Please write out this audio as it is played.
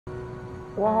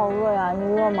我好饿呀，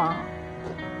你饿吗？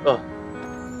饿。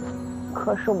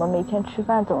可是我们没钱吃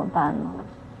饭怎么办呢？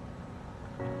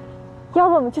要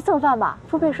不我们去蹭饭吧？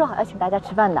付费说好要请大家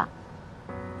吃饭的。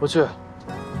不去。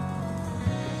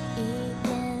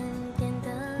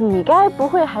你该不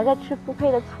会还在吃付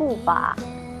费的醋吧？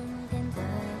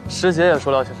师姐也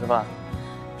说了要去吃饭。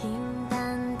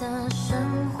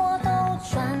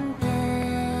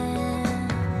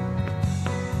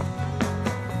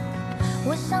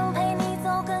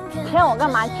骗我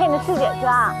干嘛？骗你的师姐去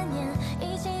啊！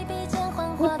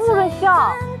你不准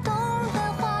笑！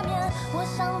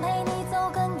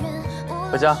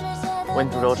回家，我给你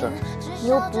煮粥吃。你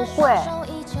又不会。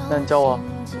那你教我？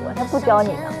我才不教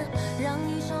你呢。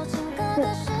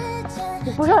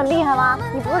你不是很厉害吗？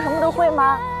你不是什么都会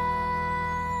吗？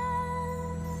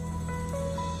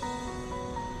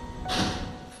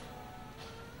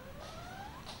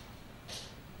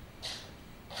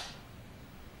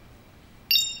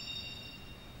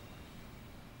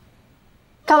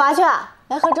干嘛去啊？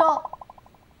来喝粥。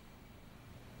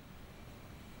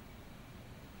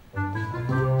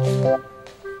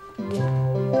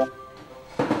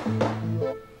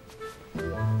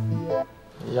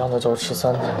一样的粥吃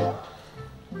3天了。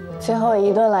最后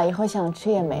一顿了，以后想吃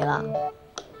也没了。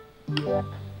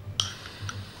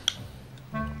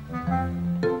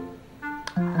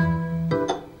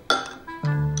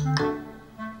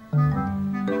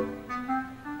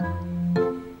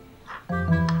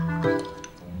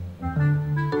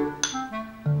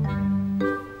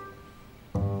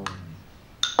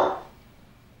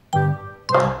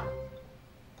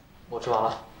我吃完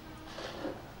了。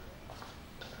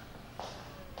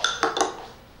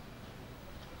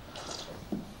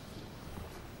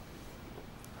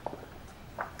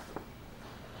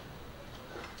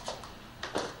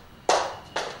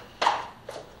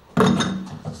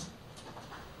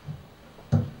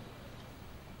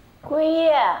归一，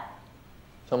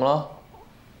怎么了？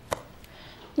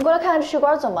你过来看看这水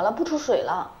管怎么了？不出水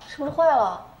了，是不是坏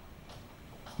了？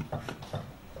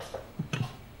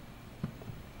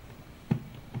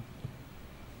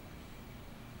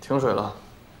停水了。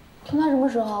停到什么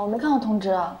时候？我没看到通知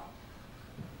啊。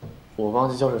我忘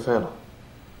记交水费了。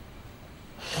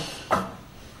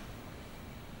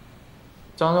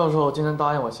张教授今天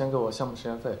答应我先给我项目实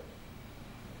验费，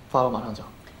发了马上交。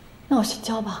那我先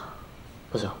交吧。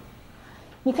不行。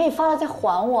你可以发了再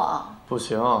还我啊。不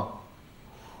行。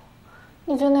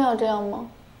你真的要这样吗？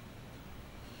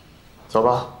走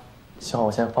吧，幸好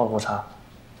我先放壶茶。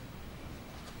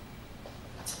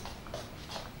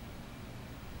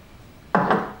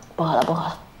不喝了，不喝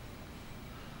了。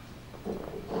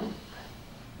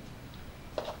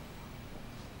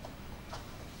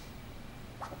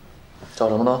找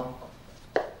什么呢？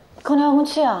空调遥控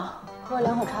器啊，喝了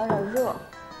2口茶有点热。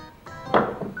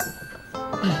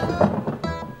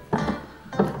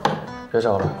别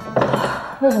找了。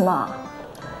为什么？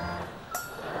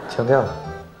停电了。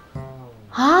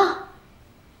啊？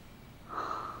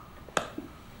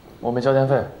我没交电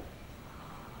费。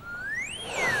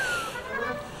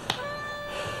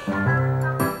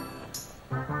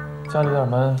家里有点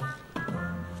闷，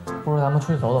不如咱们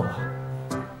出去走走吧。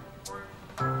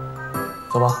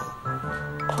走吧。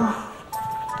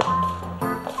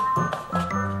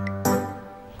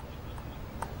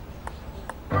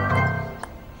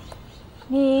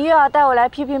你又要带我来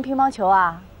批评乒乓球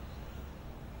啊？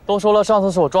都说了，上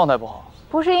次是我状态不好。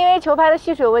不是因为球拍的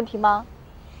吸水有问题吗？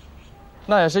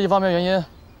那也是一方面原因。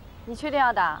你确定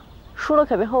要打？输了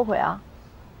可别后悔啊！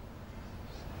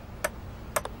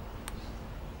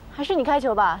还是你开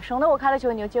球吧，省得我开了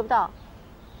球你又接不到。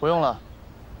不用了。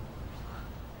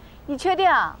你确定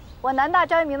啊？我南大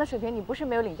张一鸣的水平你不是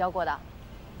没有领教过的。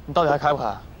你到底还开不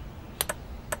开？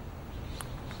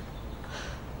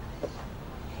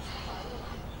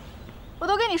我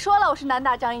都跟你说了，我是南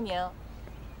大张一鸣。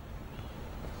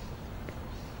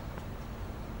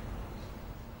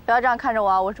不要这样看着我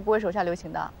啊，我是不会手下留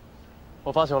情的。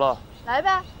我发球了。来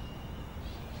呗。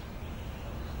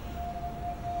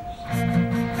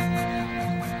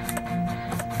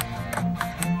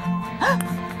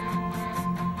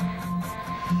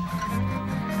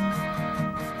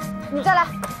你再来。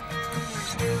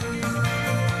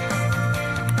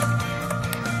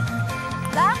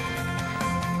来。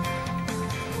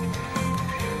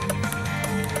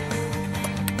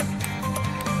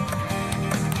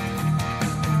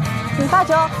你发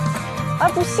球，哎，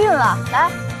不信了，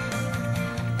来。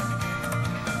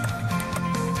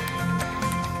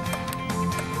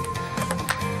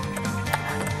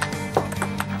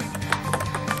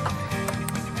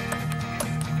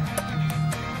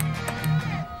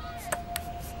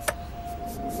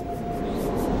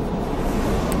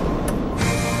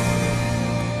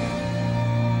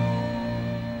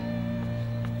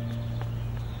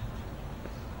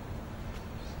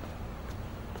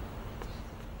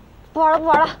玩了，不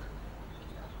玩了。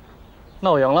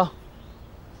那我赢了。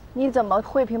你怎么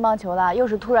会乒乓球了？又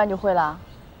是突然就会了？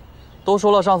都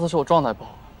说了，上次是我状态不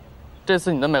好，这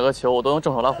次你的每个球我都用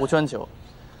正手拉弧圈球，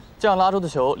这样拉出的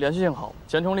球连续性好，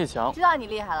前冲力强。知道你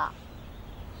厉害了。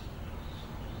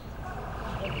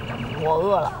我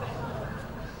饿了。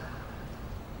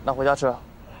那回家吃。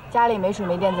家里没水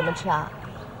没电怎么吃啊？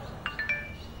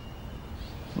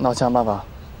那我想想办法。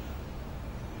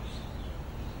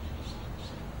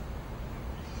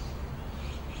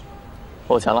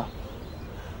我有钱了。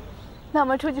那我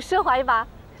们出去奢华一把。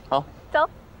好，走。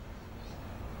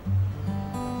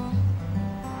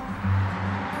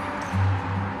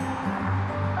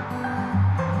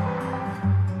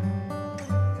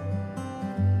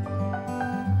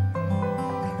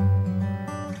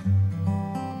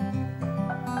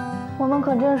我们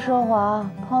可真奢华，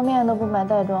泡面都不买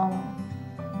袋装了。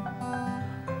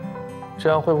这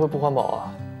样会不会不环保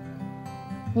啊？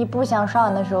你不想上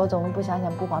瘾的时候，怎么不想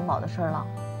想不环保的事儿了？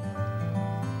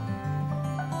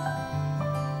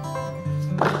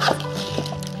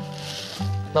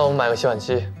那我们买个洗碗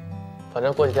机，反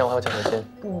正过几天我还有奖学金。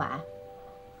不买。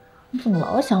你怎么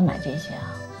老想买这些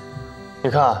啊？你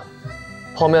看，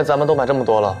泡面咱们都买这么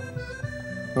多了，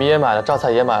米也买了，榨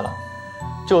菜也买了，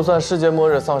就算世界末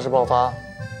日丧尸爆发，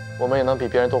我们也能比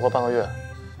别人多活半个月。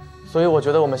所以我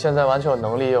觉得我们现在完全有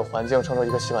能力也有环境撑出一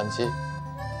个洗碗机。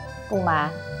不买。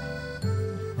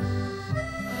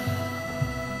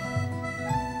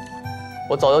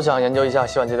我早就想研究一下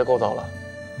洗碗机的构造了。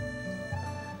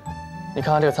你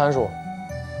看看这个参数，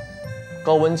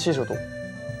高温70度，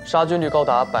杀菌率高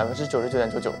达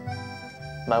99.99%，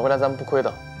买回来咱们不亏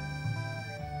的。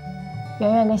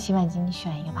圆圆跟洗碗机，你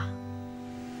选一个吧。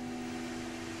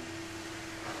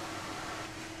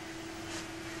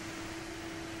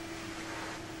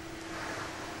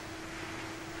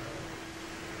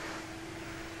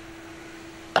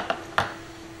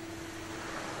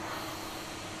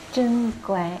真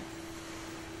乖。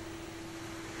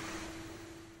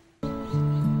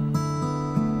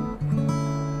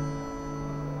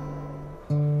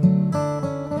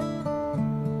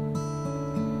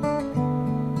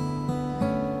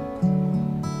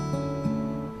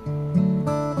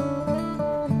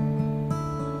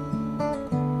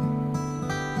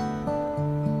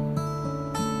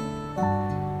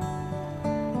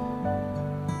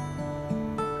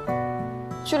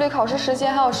距离考试时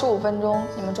间还有15分钟，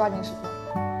你们抓紧时间。